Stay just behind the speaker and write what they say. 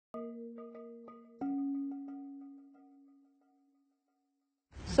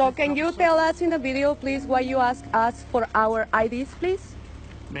So can you tell us in the video, please, why you ask us for our IDs, please?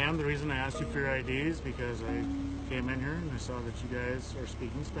 Ma'am, the reason I asked you for your ID is because I came in here and I saw that you guys are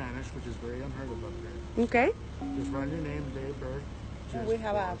speaking Spanish, which is very unheard of up here. Okay. Just run your name, date of birth. We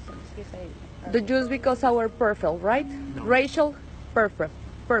have absence. He said. Just because our profile, right? No. Racial profile.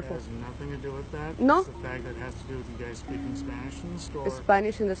 It has nothing to do with that. No? It's the fact that it has to do with you guys speaking Spanish in the store.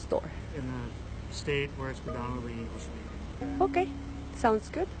 Spanish in the store. In the state where it's predominantly English speaking. Okay. Sounds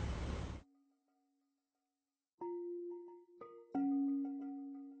good.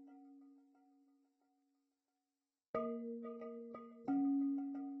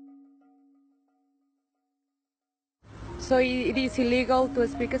 So it is illegal to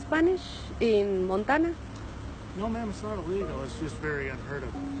speak Spanish in Montana? No, ma'am, it's not illegal. It's just very unheard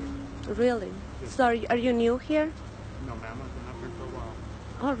of. Really? Yes. So are you new here? No, ma'am, I've been up here for a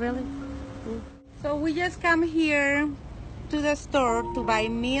while. Oh, really? So we just come here to the store to buy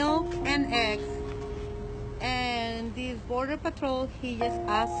milk and eggs. And this border patrol, he just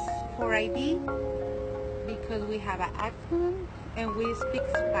asked for ID because we have an accent and we speak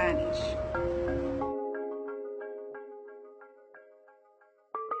Spanish.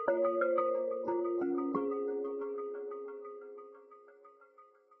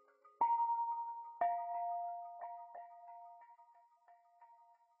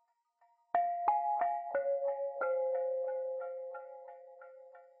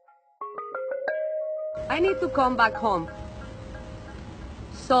 I need to come back home.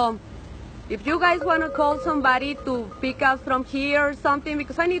 So, if you guys want to call somebody to pick us from here or something,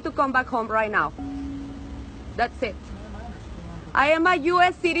 because I need to come back home right now. That's it. I am a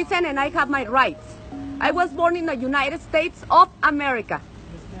U.S. citizen and I have my rights. I was born in the United States of America.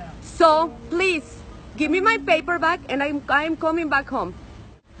 So, please, give me my paper back and I'm coming back home.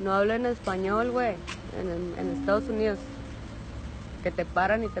 No hablo en español, güey, en Estados Unidos. Que te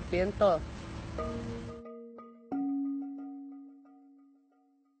paran y te piden todo.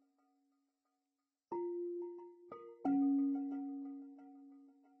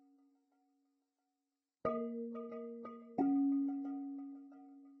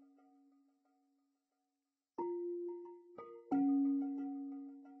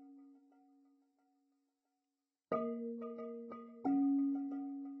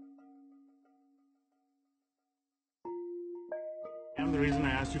 And the reason I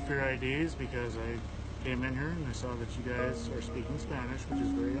asked you for your ID is because I came in here and I saw that you guys are speaking Spanish, which is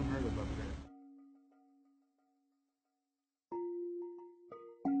very unheard of up here.